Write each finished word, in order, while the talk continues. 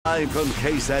Live from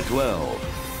KSAT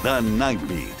 12, the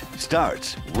Nightbeat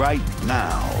starts right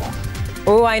now.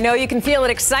 Oh, I know you can feel it.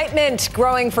 Excitement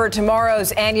growing for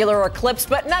tomorrow's annular eclipse,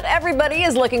 but not everybody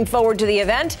is looking forward to the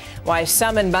event. Why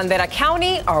some in Bandera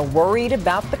County are worried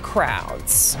about the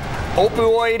crowds.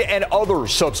 Opioid and other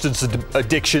substance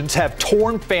addictions have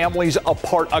torn families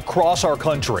apart across our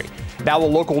country. Now a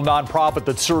local nonprofit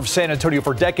that served San Antonio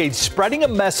for decades spreading a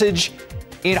message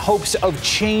in hopes of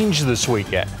change this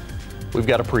weekend. We've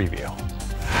got a preview.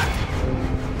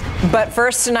 But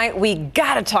first tonight, we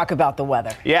got to talk about the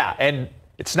weather. Yeah, and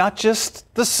it's not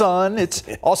just the sun. It's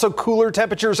also cooler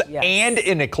temperatures and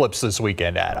an eclipse this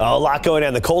weekend, Adam. A lot going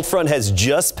on. The cold front has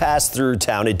just passed through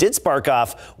town. It did spark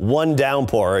off one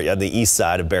downpour on the east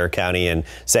side of Bexar County and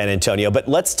San Antonio. But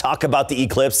let's talk about the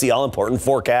eclipse, the all-important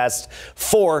forecast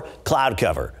for cloud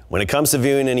cover. When it comes to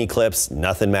viewing an eclipse,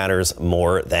 nothing matters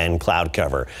more than cloud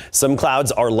cover. Some clouds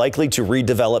are likely to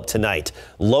redevelop tonight,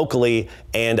 locally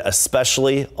and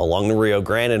especially along the Rio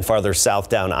Grande and farther south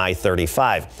down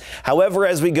I-35. However,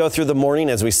 as we go through the morning,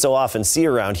 as we so often see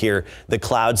around here, the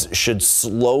clouds should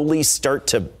slowly start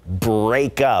to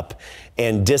break up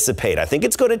and dissipate. I think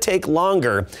it's going to take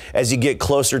longer as you get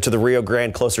closer to the Rio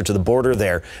Grande, closer to the border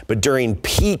there. But during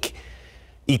peak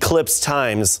eclipse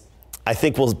times, I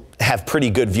think we'll have pretty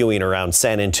good viewing around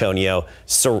San Antonio,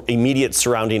 immediate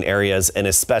surrounding areas, and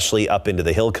especially up into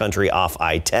the hill country off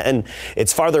I-10.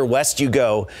 It's farther west you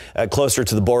go, closer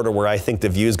to the border, where I think the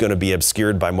view is going to be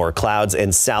obscured by more clouds,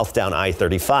 and south down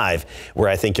I-35, where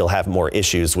I think you'll have more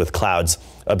issues with clouds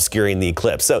obscuring the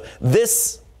eclipse. So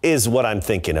this is what I'm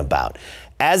thinking about.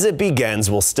 As it begins,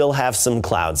 we'll still have some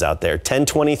clouds out there,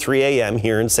 10:23 a.m.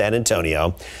 here in San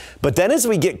Antonio. But then as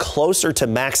we get closer to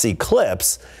max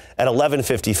eclipse at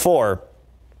 11:54,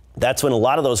 that's when a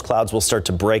lot of those clouds will start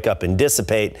to break up and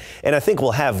dissipate. And I think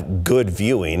we'll have good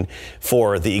viewing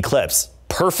for the eclipse.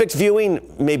 Perfect viewing,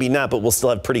 maybe not, but we'll still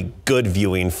have pretty good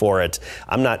viewing for it.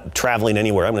 I'm not traveling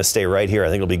anywhere. I'm going to stay right here. I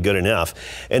think it'll be good enough.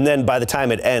 And then by the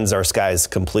time it ends, our sky's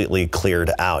completely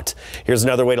cleared out. Here's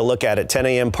another way to look at it. 10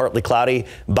 a.m. partly cloudy.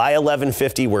 By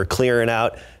 11:50, we're clearing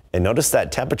out. And notice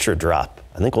that temperature drop.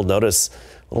 I think we'll notice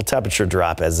a little temperature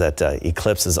drop as that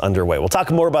eclipse is underway. We'll talk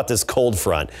more about this cold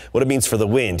front, what it means for the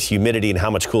wind, humidity, and how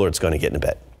much cooler it's going to get in a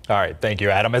bit. All right, thank you,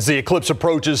 Adam. As the eclipse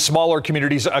approaches, smaller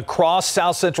communities across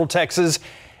south central Texas,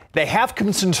 they have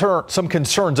some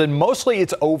concerns, and mostly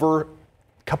it's over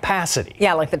capacity.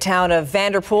 Yeah, like the town of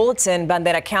Vanderpool. It's in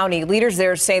Bandera County. Leaders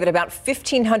there say that about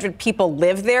 1,500 people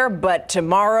live there, but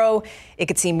tomorrow it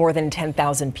could see more than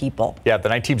 10,000 people. Yeah, the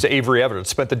night team's Avery Everett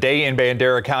spent the day in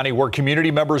Bandera County, where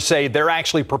community members say they're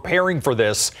actually preparing for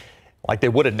this like they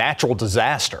would a natural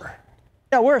disaster.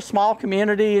 Yeah, we're a small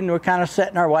community, and we're kind of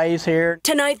set in our ways here.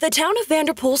 Tonight, the town of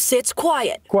Vanderpool sits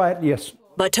quiet. Quiet, yes.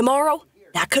 But tomorrow,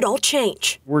 that could all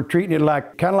change. We're treating it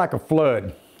like kind of like a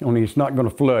flood, only it's not going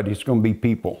to flood. It's going to be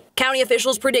people. County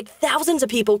officials predict thousands of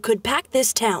people could pack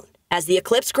this town as the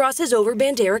eclipse crosses over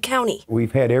Bandera County.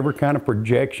 We've had every kind of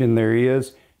projection there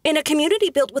is. In a community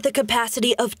built with a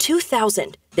capacity of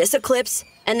 2,000, this eclipse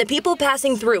and the people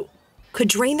passing through could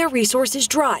drain their resources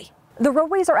dry. The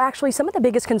roadways are actually some of the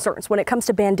biggest concerns when it comes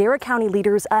to Bandera County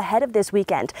leaders ahead of this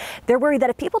weekend. They're worried that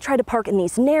if people try to park in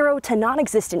these narrow to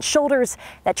non-existent shoulders,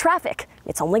 that traffic,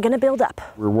 it's only going to build up.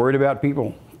 We're worried about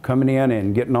people coming in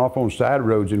and getting off on side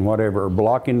roads and whatever, or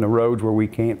blocking the roads where we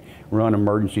can't run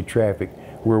emergency traffic.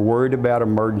 We're worried about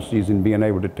emergencies and being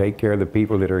able to take care of the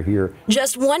people that are here.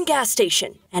 Just one gas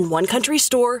station and one country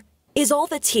store is all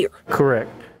that's here. Correct.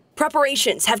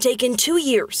 Preparations have taken 2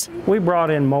 years. We brought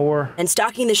in more. And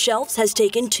stocking the shelves has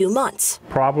taken 2 months.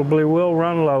 Probably will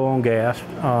run low on gas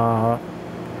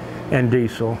and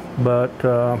diesel, but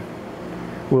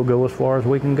we'll go as far as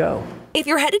we can go. If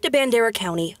you're headed to Bandera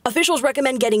County, officials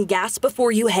recommend getting gas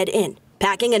before you head in,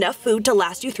 packing enough food to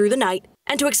last you through the night,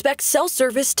 and to expect cell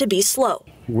service to be slow.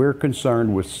 We're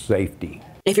concerned with safety.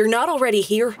 If you're not already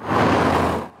here,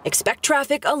 expect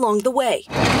traffic along the way,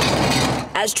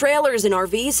 as trailers and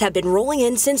RVs have been rolling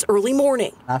in since early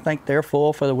morning. I think they're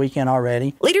full for the weekend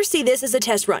already. Leaders see this as a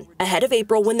test run ahead of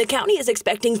April, when the county is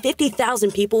expecting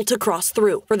 50,000 people to cross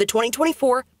through for the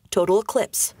 2024 total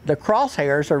eclipse. The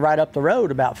crosshairs are right up the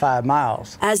road about 5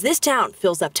 miles. As this town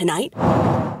fills up tonight,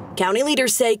 county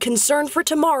leaders say concern for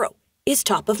tomorrow is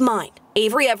top of mind.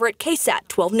 Avery Everett, KSAT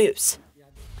 12 News.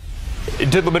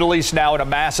 Into the Middle East now, in a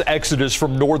mass exodus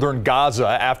from northern Gaza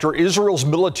after Israel's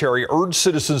military urged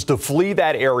citizens to flee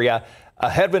that area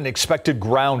ahead of an expected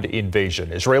ground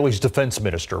invasion. Israel's defense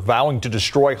minister vowing to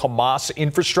destroy Hamas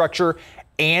infrastructure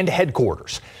and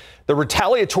headquarters. The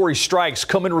retaliatory strikes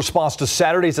come in response to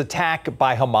Saturday's attack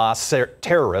by Hamas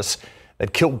terrorists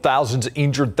that killed thousands,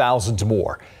 injured thousands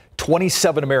more.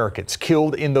 27 Americans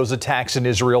killed in those attacks in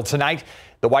Israel. Tonight,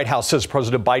 the White House says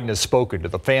President Biden has spoken to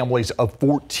the families of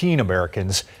 14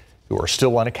 Americans who are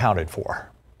still unaccounted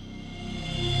for.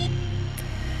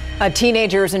 A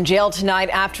teenager is in jail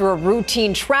tonight after a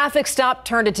routine traffic stop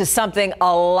turned into something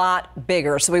a lot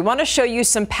bigger. So we want to show you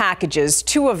some packages,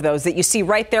 2 of those that you see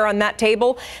right there on that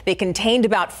table. They contained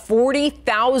about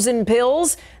 40,000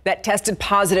 pills that tested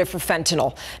positive for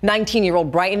fentanyl.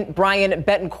 19-year-old Brian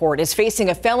Betancourt is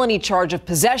facing a felony charge of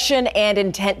possession and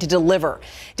intent to deliver.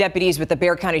 Deputies with the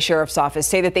Bexar County Sheriff's Office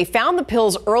say that they found the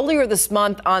pills earlier this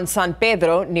month on San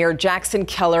Pedro near Jackson,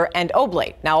 Keller, and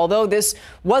Oblate. Now, although this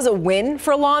was a win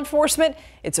for law enforcement,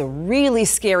 it's a really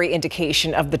scary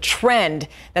indication of the trend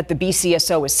that the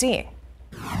BCSO is seeing.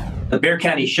 The Bexar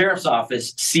County Sheriff's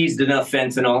Office seized enough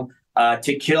fentanyl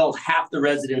to kill half the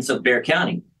residents of Bexar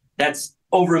County. That's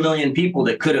over 1 million people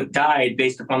that could have died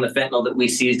based upon the fentanyl that we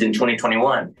seized in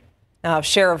 2021.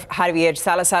 Sheriff Javier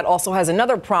Salazar also has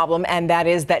another problem, and that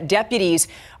is that deputies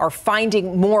are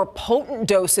finding more potent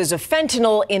doses of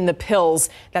fentanyl in the pills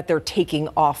that they're taking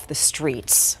off the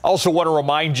streets. Also want to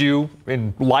remind you,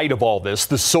 in light of all this,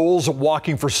 the Souls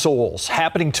Walking for Souls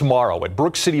happening tomorrow at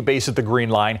Brook City Base at the Green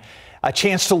Line. A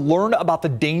chance to learn about the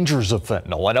dangers of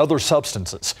fentanyl and other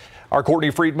substances. Our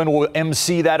Courtney Friedman will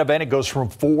MC that event. It goes from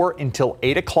 4 until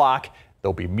 8 o'clock.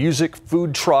 There'll be music,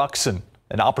 food trucks, and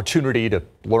an opportunity to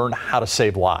learn how to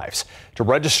save lives. To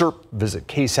register, visit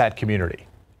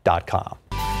KSATcommunity.com.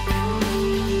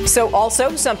 So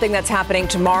also something that's happening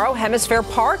tomorrow, Hemisphere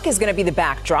Park is going to be the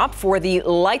backdrop for the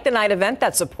Light the Night event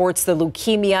that supports the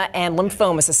Leukemia and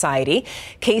Lymphoma Society.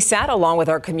 KSAT, along with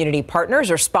our community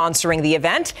partners, are sponsoring the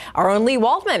event. Our own Lee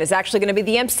Waldman is actually going to be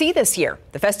the MC this year.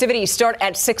 The festivities start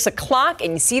at 6 o'clock,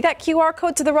 and you see that QR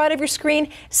code to the right of your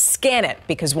screen? Scan it,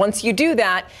 because once you do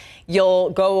that, you'll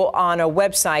go on a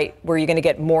website where you're going to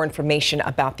get more information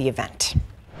about the event.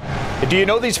 Do you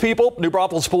know these people? New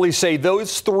Braunfels police say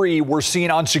those 3 were seen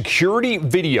on security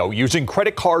video using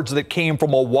credit cards that came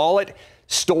from a wallet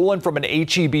stolen from an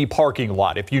HEB parking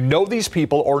lot. If you know these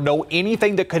people or know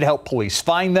anything that could help police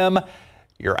find them,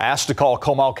 you're asked to call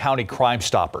Comal County Crime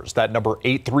Stoppers. That number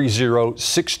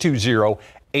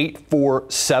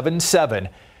 830-620-8477.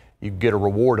 You get a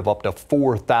reward of up to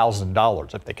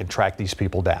 $4,000 if they can track these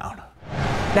people down.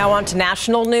 Now on to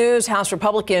national news. House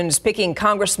Republicans picking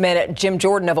Congressman Jim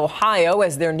Jordan of Ohio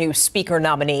as their new Speaker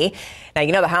nominee. Now,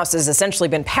 you know the House has essentially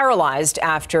been paralyzed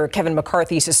after Kevin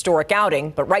McCarthy's historic outing.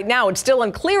 But right now it's still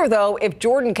unclear, though, if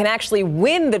Jordan can actually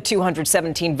win the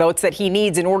 217 votes that he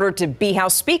needs in order to be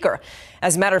House Speaker.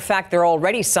 As a matter of fact, there are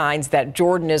already signs that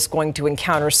Jordan is going to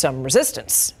encounter some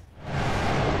resistance.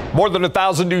 More than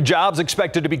 1,000 new jobs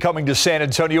expected to be coming to San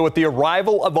Antonio with the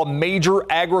arrival of a major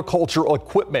agricultural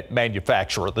equipment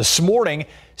manufacturer. This morning,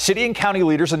 city and county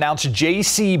leaders announced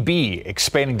JCB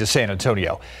expanding to San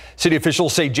Antonio. City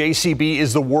officials say JCB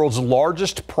is the world's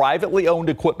largest privately owned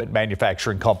equipment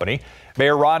manufacturing company.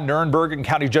 Mayor Ron Nirenberg and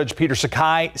County Judge Peter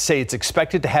Sakai say it's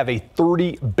expected to have a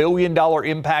 $30 billion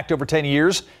impact over 10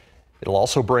 years. It'll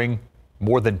also bring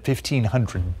more than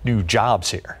 1,500 new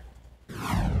jobs here.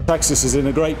 Texas is in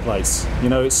a great place. You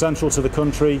know, it's central to the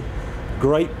country,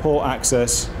 great port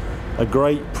access, a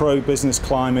great pro-business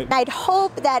climate. I'd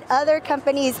hope that other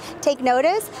companies take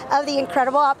notice of the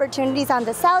incredible opportunities on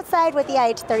the south side with the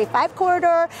I-35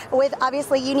 corridor, with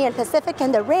obviously Union Pacific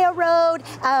and the railroad.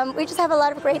 We just have a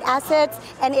lot of great assets,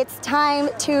 and it's time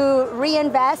to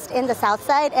reinvest in the south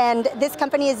side, and this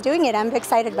company is doing it. I'm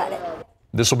excited about it.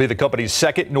 This will be the company's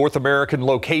second North American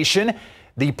location.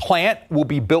 The plant will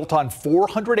be built on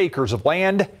 400 acres of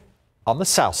land on the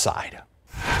south side.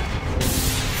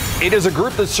 It is a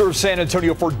group that serves San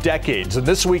Antonio for decades, and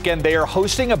this weekend they are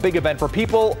hosting a big event for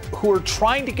people who are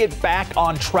trying to get back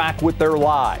on track with their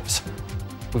lives.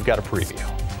 We've got a preview.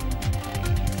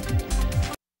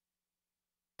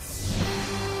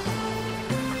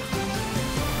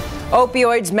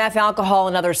 Opioids, meth, alcohol,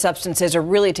 and other substances are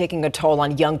really taking a toll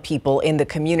on young people in the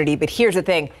community. But here's the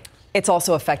thing. It's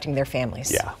also affecting their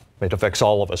families. Yeah, it affects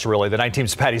all of us, really. The Night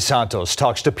Team's Patty Santos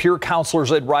talks to peer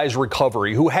counselors at Rise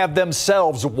Recovery who have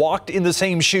themselves walked in the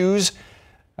same shoes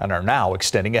and are now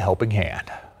extending a helping hand.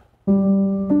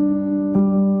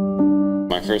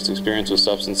 My first experience with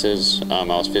substances, I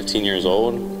was 15 years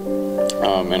old,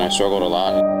 and I struggled a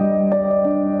lot.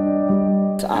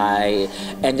 I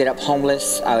ended up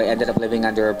homeless. I ended up living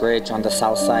under a bridge on the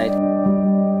south side.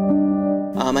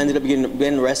 I ended up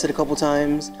getting arrested a couple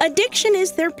times. Addiction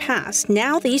is their past.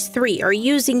 Now these 3 are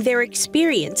using their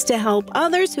experience to help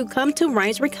others who come to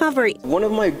Rise Recovery. One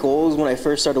of my goals when I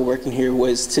first started working here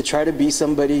was to try to be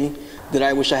somebody that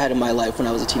I wish I had in my life when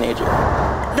I was a teenager.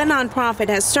 The nonprofit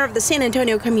has served the San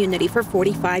Antonio community for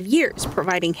 45 years,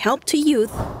 providing help to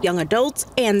youth, young adults,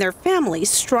 and their families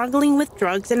struggling with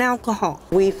drugs and alcohol.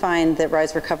 We find that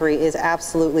Rise Recovery is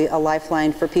absolutely a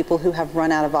lifeline for people who have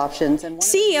run out of options. And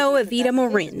CEO Evita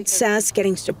Morin says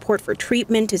getting support for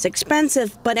treatment is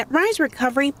expensive, but at Rise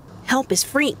Recovery, help is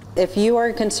free. If you are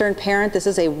a concerned parent, this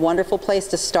is a wonderful place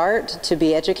to start, to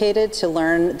be educated, to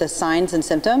learn the signs and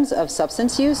symptoms of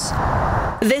substance use.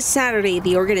 This Saturday,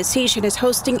 the organization is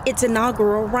hosting its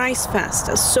inaugural Rise Fest,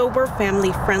 a sober,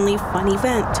 family-friendly, fun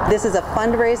event. This is a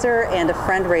fundraiser and a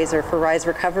friend-raiser for Rise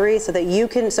Recovery so that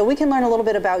we can learn a little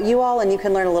bit about you all and you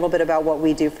can learn a little bit about what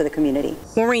we do for the community.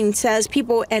 Maureen says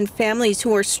people and families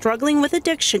who are struggling with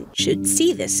addiction should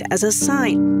see this as a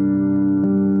sign.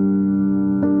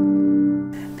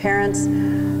 Parents,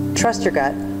 trust your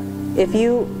gut. If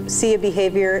you see a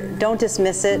behavior, don't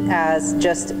dismiss it as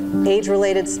just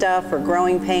age-related stuff or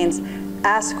growing pains.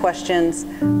 Ask questions,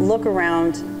 look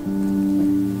around.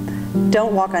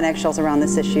 Don't walk on eggshells around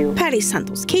this issue. Patty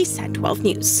Santos, KSAT 12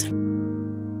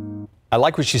 News. I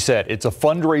like what she said. It's a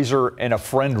fundraiser and a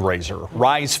friend raiser.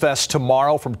 Rise Fest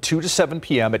tomorrow from 2 to 7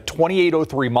 p.m. at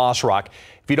 2803 Moss Rock.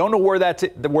 If you don't know where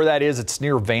that is, it's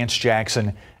near Vance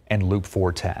Jackson and Loop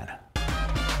 410.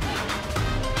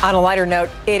 On a lighter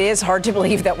note, it is hard to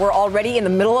believe that we're already in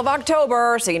the middle of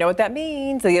October, so you know what that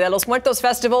means. The Dia de los Muertos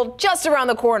Festival just around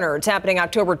the corner. It's happening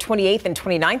October 28th and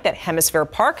 29th at Hemisphere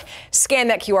Park. Scan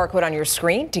that QR code on your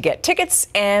screen to get tickets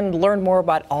and learn more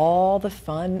about all the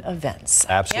fun events.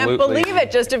 Absolutely. Can't believe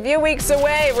it. Just a few weeks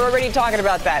away. We're already talking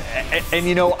about that. And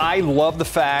you know, I love the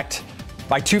fact,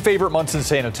 my two favorite months in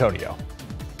San Antonio,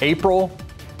 April,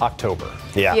 October.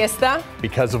 Yeah. Fiesta?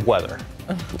 Because of weather.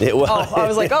 It was. Oh, I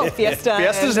was like, oh, Fiesta.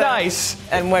 Fiesta's nice,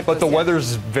 but the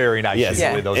weather's very nice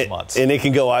usually those months. And it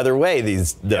can go either way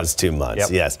those 2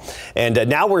 months, yes. And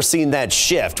now we're seeing that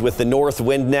shift with the north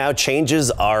wind now.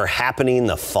 Changes are happening.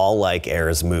 The fall-like air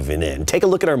is moving in. Take a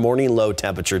look at our morning low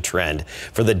temperature trend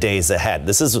for the days ahead.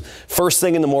 This is first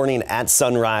thing in the morning at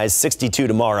sunrise, 62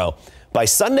 tomorrow. By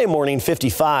Sunday morning,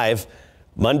 55.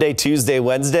 Monday, Tuesday,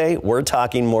 Wednesday, we're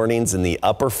talking mornings in the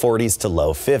upper 40s to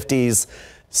low 50s.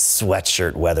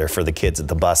 Sweatshirt weather for the kids at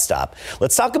the bus stop.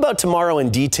 Let's talk about tomorrow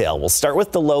in detail. We'll start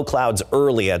with the low clouds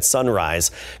early at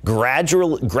sunrise,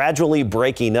 gradually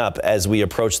breaking up as we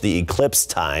approach the eclipse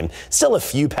time. Still a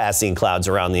few passing clouds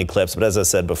around the eclipse, but as I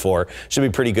said before, should be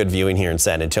pretty good viewing here in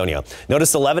San Antonio.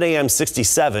 Notice 11 a.m.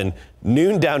 67,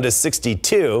 noon down to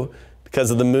 62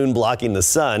 because of the moon blocking the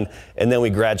sun, and then we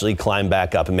gradually climb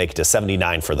back up and make it to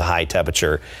 79 for the high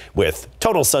temperature with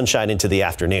total sunshine into the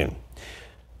afternoon.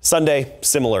 Sunday,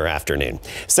 similar afternoon.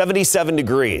 77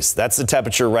 degrees. That's the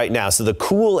temperature right now. So the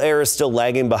cool air is still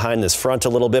lagging behind this front a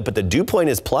little bit, but the dew point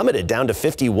is plummeted down to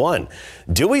 51.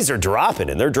 Dewies are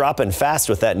dropping, and they're dropping fast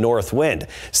with that north wind.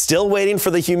 Still waiting for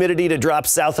the humidity to drop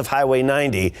south of Highway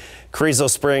 90. Carrizo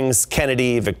Springs,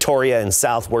 Kennedy, Victoria, and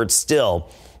southward still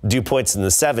dew points in the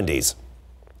 70s.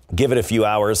 Give it a few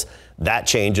hours. That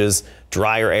changes.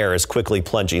 Drier air is quickly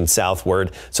plunging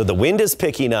southward. So the wind is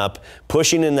picking up,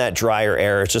 pushing in that drier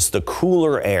air. It's just the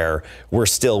cooler air we're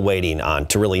still waiting on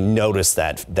to really notice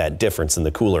that difference in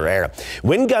the cooler air.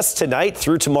 Wind gusts tonight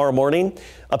through tomorrow morning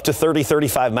up to 30,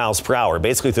 35 miles per hour,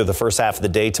 basically through the first half of the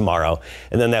day tomorrow.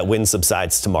 And then that wind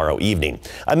subsides tomorrow evening.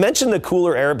 I mentioned the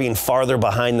cooler air being farther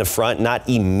behind the front, not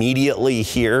immediately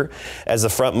here as the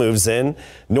front moves in.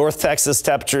 North Texas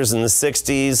temperatures in the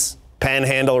 60s,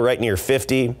 Panhandle right near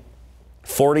 50.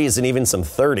 40s and even some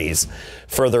 30s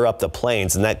further up the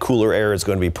plains, and that cooler air is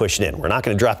going to be pushing in. We're not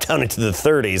going to drop down into the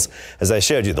 30s. As I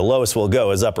showed you, the lowest we'll go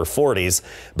is upper 40s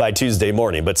by Tuesday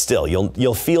morning, but still,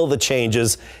 you'll feel the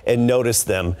changes and notice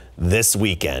them this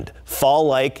weekend.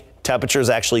 Fall-like temperatures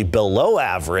actually below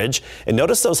average, and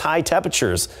notice those high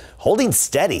temperatures holding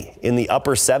steady in the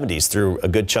upper 70s through a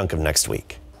good chunk of next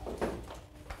week.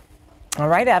 All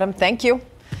right, Adam, thank you.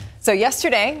 So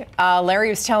yesterday, Larry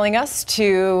was telling us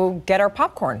to get our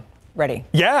popcorn ready.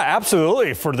 Yeah,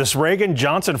 absolutely. For this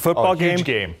Reagan-Johnson football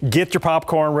game, get your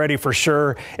popcorn ready for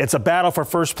sure. It's a battle for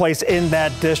first place in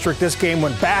that district. This game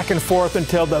went back and forth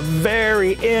until the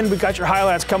very end. We got your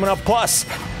highlights coming up. Plus,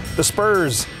 the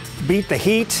Spurs beat the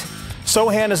Heat.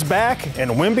 Sohan is back, and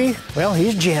Wemby, well,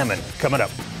 he's jamming. Coming up.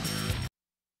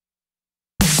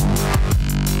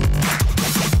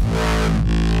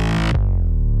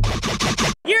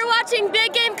 Watching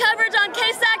big game coverage on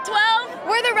KSAT 12.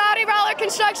 We're the Rowdy Roller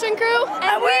construction crew,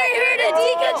 and we're here to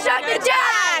deconstruct the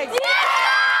Jags.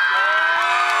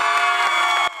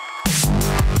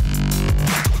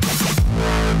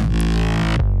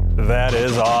 That is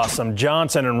is awesome.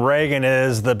 Johnson and Reagan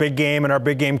is the big game in our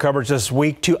big game coverage this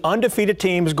week. Two undefeated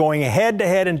teams going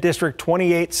head-to-head in District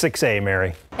 28 6A,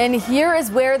 Mary. And here is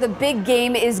where the big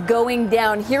game is going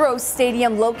down. Hero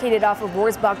Stadium, located off of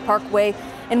Rohrsbach Parkway.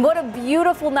 And what a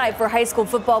beautiful night for high school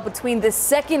football between the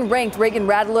second-ranked Reagan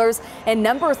Rattlers and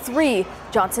number 3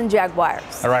 Johnson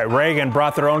Jaguars. All right, Reagan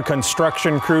brought their own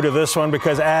construction crew to this one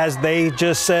because, as they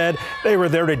just said, they were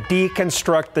there to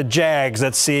deconstruct the Jags.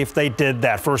 Let's see if they did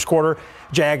that. First quarter,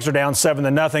 Jags are down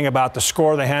 7-0. About the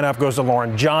score, the handoff goes to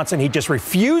Lauren Johnson. He just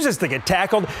refuses to get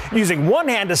tackled, using one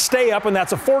hand to stay up, and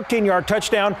that's a 14-yard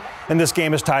touchdown, and this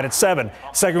game is tied at 7.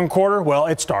 Second quarter, well,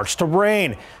 it starts to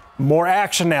rain. More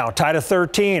action now, tied at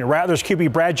 13. Rattlers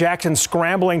QB Brad Jackson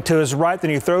scrambling to his right, then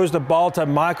he throws the ball to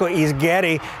Michael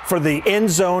Izgetti for the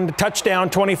end zone touchdown,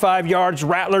 25 yards,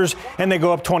 Rattlers, and they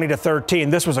go up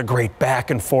 20-13. This was a great back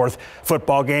and forth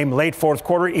football game. Late fourth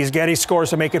quarter, Izgetti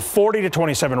scores to make it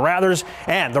 40-27 Rattlers,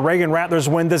 and the Reagan Rattlers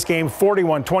win this game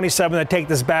 41-27 to take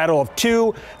this battle of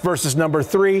 2 versus number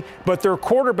 3, but their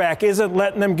quarterback isn't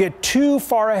letting them get too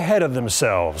far ahead of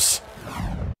themselves.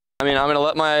 I mean, I'm gonna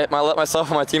let myself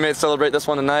and my teammates celebrate this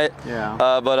one tonight. Yeah.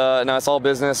 But no, it's all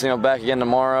business. You know, back again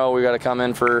tomorrow. We got to come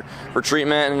in for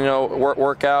treatment and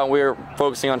work out. We're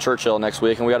focusing on Churchill next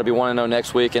week, and we got to be 1-0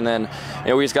 next week. And then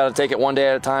we just got to take it one day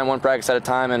at a time, one practice at a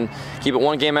time, and keep it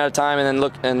one game at a time.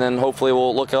 And then hopefully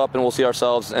we'll look up and we'll see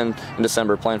ourselves in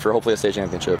December playing for hopefully a state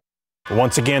championship.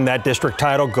 Once again, that district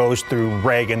title goes through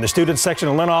Reagan. The student section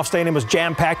of Lenoff Stadium was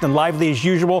jam-packed and lively as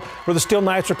usual, where the Steel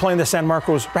Knights are playing the San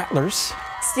Marcos Rattlers.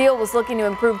 Steel was looking to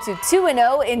improve to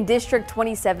 2-0 in District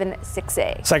 27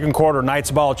 6A. Second quarter, Knights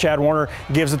ball. Chad Warner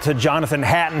gives it to Jonathan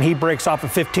Hatton. He breaks off a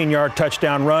 15-yard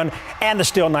touchdown run, and the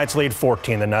Steel Knights lead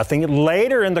 14-0.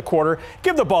 Later in the quarter,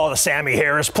 give the ball to Sammy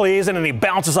Harris, please, and then he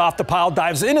bounces off the pile,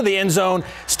 dives into the end zone.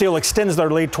 Steel extends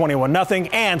their lead 21-0,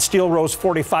 and Steel rose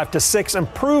 45-6,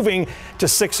 improving to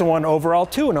 6-1 overall,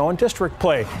 2-0 in district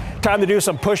play. Time to do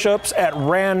some push-ups at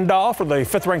Randolph, where the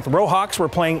 5th-ranked Rohawks were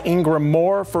playing Ingram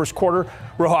Moore. First quarter,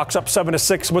 Rohawks up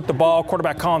 7-6 with the ball.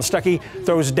 Quarterback Colin Stuckey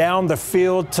throws down the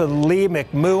field to Lee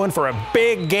McMoon for a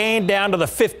big gain down to the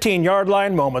 15-yard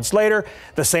line. Moments later,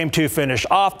 the same two finish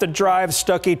off the drive.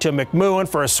 Stuckey to McMoon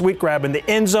for a sweet grab in the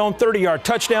end zone, 30-yard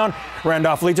touchdown.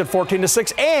 Randolph leads at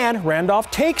 14-6, and Randolph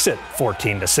takes it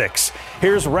 14-6.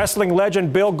 Here's wrestling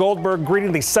legend Bill Goldberg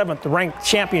greeting the 7th-ranked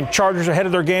champion Chargers ahead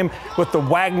of their game with the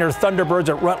Wagner Thunderbirds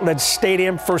at Rutledge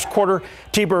Stadium. First quarter,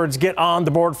 T-Birds get on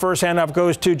the board first. Handoff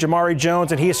goes to Jamari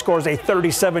Jones, and he scores a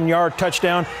 37-yard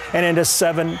touchdown and into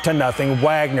 7-0.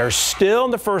 Wagner still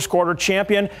in the first quarter.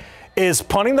 Champion is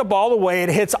punting the ball away. It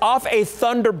hits off a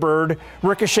Thunderbird,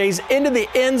 ricochets into the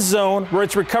end zone, where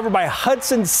it's recovered by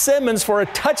Hudson Simmons for a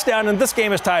touchdown, and this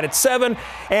game is tied at 7,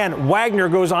 and Wagner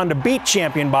goes on to beat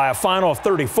Champion by a final of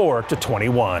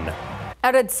 34-21.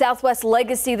 Out at Southwest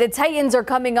Legacy, the Titans are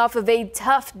coming off of a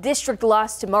tough district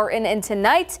loss to Martin, and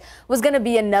tonight was going to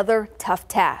be another tough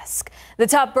task. The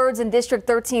top birds in District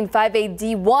 13 5A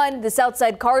D1, the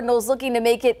Southside Cardinals looking to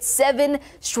make it 7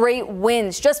 straight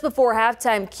wins. Just before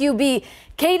halftime, QB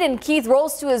Caden Keith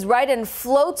rolls to his right and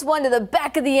floats one to the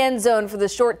back of the end zone for the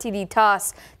short TD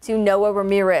toss to Noah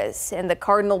Ramirez. And the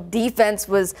Cardinal defense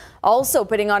was also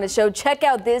putting on a show. Check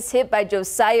out this hit by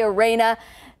Josiah Reyna.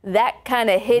 That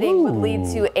kind of hitting would lead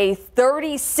to a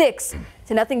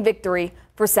 36-0 victory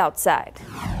for Southside.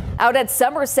 Out at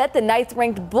Somerset, the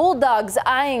 9th-ranked Bulldogs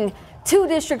eyeing 2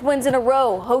 district wins in a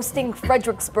row, hosting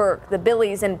Fredericksburg. The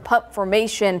Billies in punt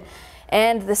formation,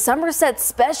 and the Somerset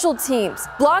special teams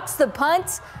blocks the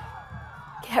punt.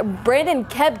 Brandon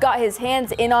Kebb got his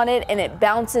hands in on it, and it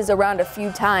bounces around a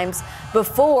few times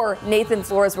before Nathan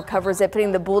Flores recovers it,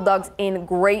 putting the Bulldogs in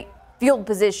great field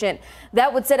position.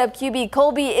 That would set up QB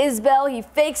Colby Isbell. He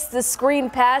fakes the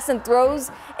screen pass and throws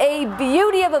a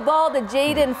beauty of a ball to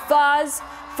Jaden Foz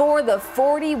for the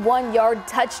 41-yard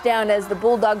touchdown, as the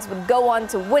Bulldogs would go on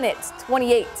to win it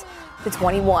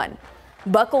 28-21.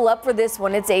 Buckle up for this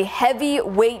one. It's a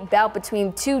heavyweight bout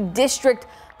between 2 District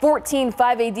 14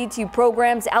 5A D2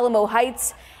 programs. Alamo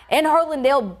Heights and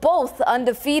Harlandale both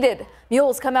undefeated.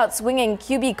 Mules come out swinging.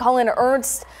 QB Colin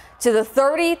Ernst to the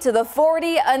 30, to the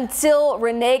 40, until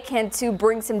Renee Cantu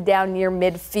brings him down near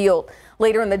midfield.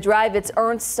 Later in the drive, it's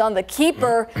Ernst on the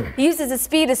keeper. He uses his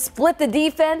speed to split the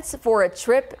defense for a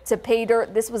trip to pay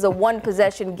dirt. This was a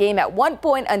 1-possession game at one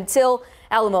point until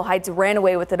Alamo Heights ran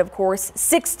away with it, of course,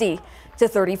 60 to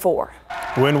 34.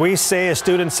 When we say a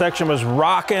student section was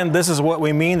rocking, this is what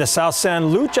we mean. The South San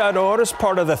Luchadores,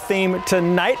 part of the theme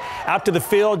tonight. Out to the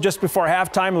field just before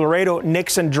halftime, Laredo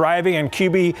Nixon driving, and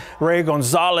QB Ray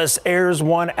Gonzalez airs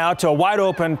one out to a wide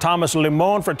open Thomas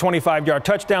Limon for a 25-yard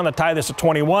touchdown to tie this to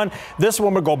 21. This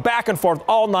one will go back and forth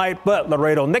all night, but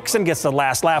Laredo Nixon gets the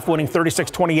last laugh, winning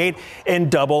 36-28 in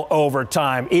double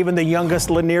overtime. Even the youngest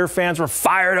Lanier fans were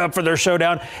fired up for their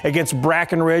showdown against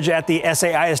Brackenridge at the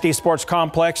SAISD Sports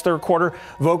Complex. Third quarter,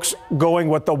 Vokes going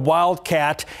with the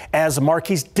Wildcat as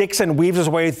Marquise Dixon weaves his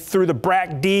way through the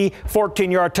Brack D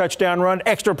 14-yard touchdown run.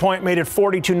 Extra point made it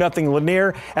 42-0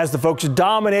 Lanier as the Vokes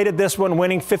dominated this one,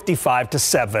 winning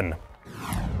 55-7.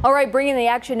 All right, bringing the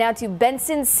action now to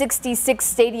Benson 66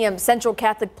 Stadium. Central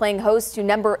Catholic playing host to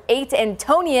number 8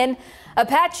 Antonian.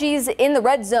 Apaches in the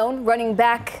red zone. Running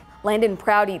back Landon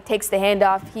Prouty takes the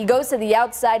handoff. He goes to the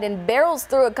outside and barrels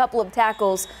through a couple of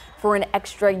tackles for an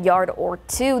extra yard or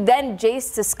two. Then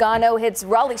Jace Toscano hits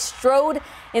Raleigh Strode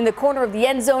in the corner of the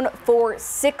end zone for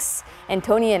 6.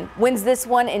 Antonian wins this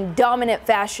one in dominant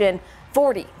fashion,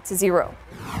 40-0.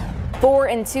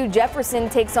 4-2 Jefferson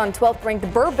takes on 12th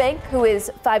ranked Burbank, who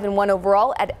is 5-1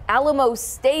 overall at Alamo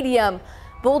Stadium.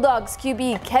 Bulldogs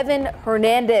QB Kevin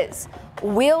Hernandez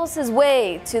wheels his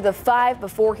way to the 5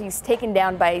 before he's taken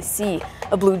down by a sea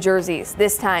of blue jerseys.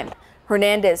 This time,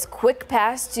 Hernandez quick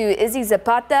pass to Izzy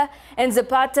Zapata, and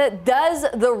Zapata does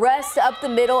the rest up the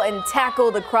middle and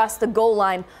tackled across the goal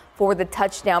line for the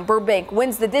touchdown. Burbank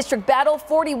wins the district battle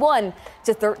 41-13.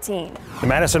 The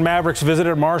Madison Mavericks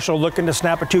visited Marshall looking to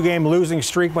snap a 2-game losing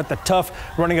streak, but the tough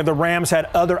running of the Rams had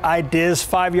other ideas.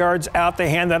 5 yards out, they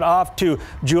hand that off to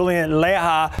Julian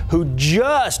Leha, who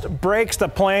just breaks the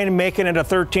plane, making it a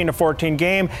 13-14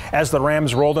 game as the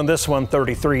Rams rolled in this one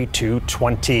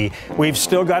 33-20. We've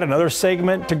still got another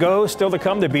segment to go, still to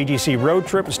come. The BGC road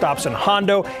trip stops in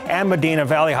Hondo and Medina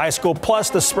Valley High School,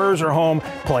 plus the Spurs are home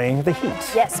playing the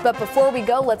Heat. Yes, but before we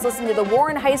go, let's listen to the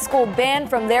Warren High School band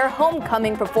from their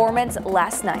homecoming performance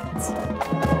last night.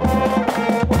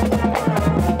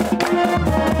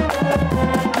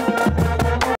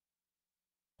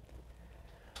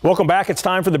 Welcome back. It's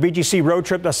time for the BGC road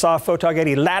trip that saw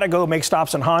Photogeti Latigo make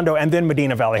stops in Hondo and then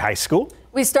Medina Valley High School.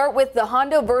 We start with the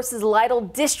Hondo versus Lytle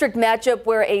district matchup,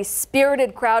 where a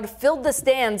spirited crowd filled the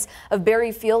stands of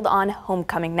Berry Field on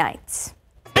homecoming night.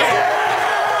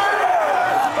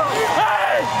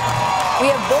 We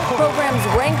have both programs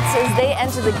ranked as they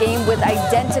enter the game with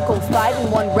identical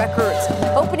 5-1 records.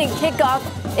 Opening kickoff,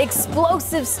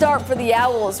 explosive start for the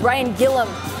Owls. Ryan Gillum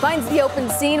finds the open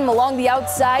seam along the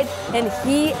outside, and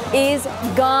he is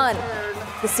gone.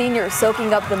 The senior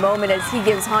soaking up the moment as he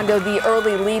gives Hondo the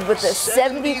early lead with a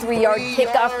 73-yard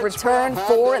kickoff return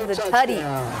for the Tutty.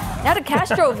 Now to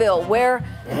Castroville, where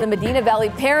the Medina Valley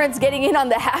parents getting in on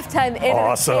the halftime entertainment.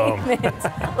 Awesome.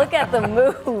 Look at the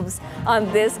moves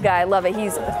on this guy. Love it.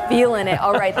 He's feeling it.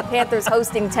 All right, the Panthers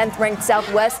hosting 10th-ranked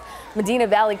Southwest. Medina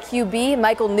Valley QB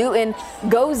Michael Newton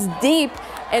goes deep,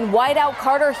 and wideout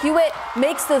Carter Hewitt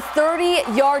makes the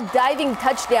 30-yard diving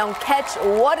touchdown catch.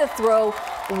 What a throw.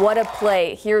 What a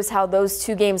play. Here's how those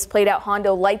two games played out.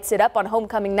 Hondo lights it up on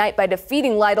homecoming night by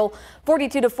defeating Lytle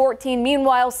 42-14.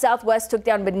 Meanwhile, Southwest took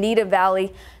down Bonita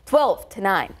Valley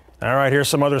 12-9. All right, here's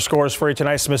some other scores for you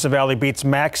tonight. Smithson Valley beats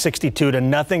Mac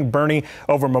 62-0. Bernie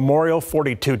over Memorial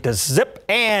 42-0.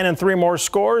 And in 3 more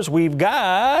scores, we've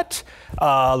got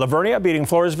Lavernia beating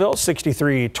Floresville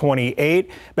 63-28.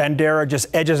 Bandera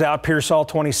just edges out Pearsall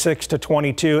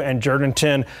 26-22. And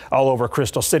Jourdanton all over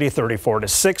Crystal City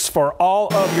 34-6. For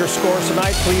all of your scores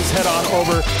tonight, please head on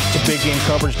over to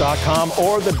BigGameCoverage.com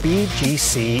or the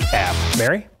BGC app.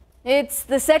 Mary? It's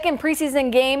the second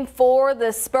preseason game for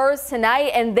the Spurs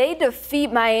tonight, and they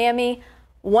defeat Miami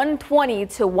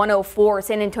 120-104.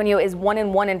 San Antonio is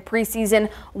 1-1 in preseason.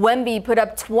 Wemby put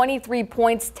up 23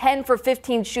 points, 10 for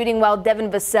 15 shooting, while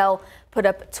Devin Vassell put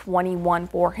up 21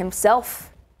 for himself.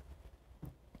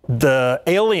 The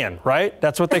alien, right?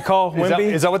 That's what they call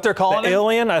Wemby? Is that what they're calling him?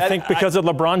 Alien, I think because of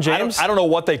LeBron James. I don't know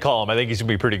what they call him. I think he's going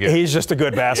to be pretty good. He's just a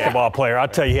good basketball player. I'll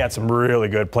tell you, he had some really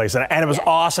good plays. And it was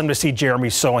awesome to see Jeremy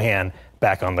Sohan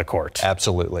back on the court.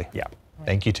 Absolutely. Yeah.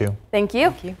 Thank you, too. Thank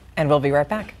you. And we'll be right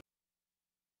back.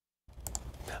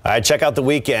 All right, check out the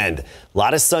weekend. A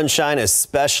lot of sunshine,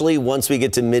 especially once we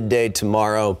get to midday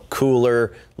tomorrow. Cooler,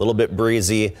 a little bit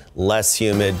breezy, less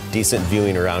humid, decent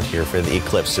viewing around here for the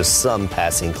eclipse. Just some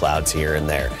passing clouds here and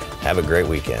there. Have a great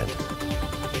weekend.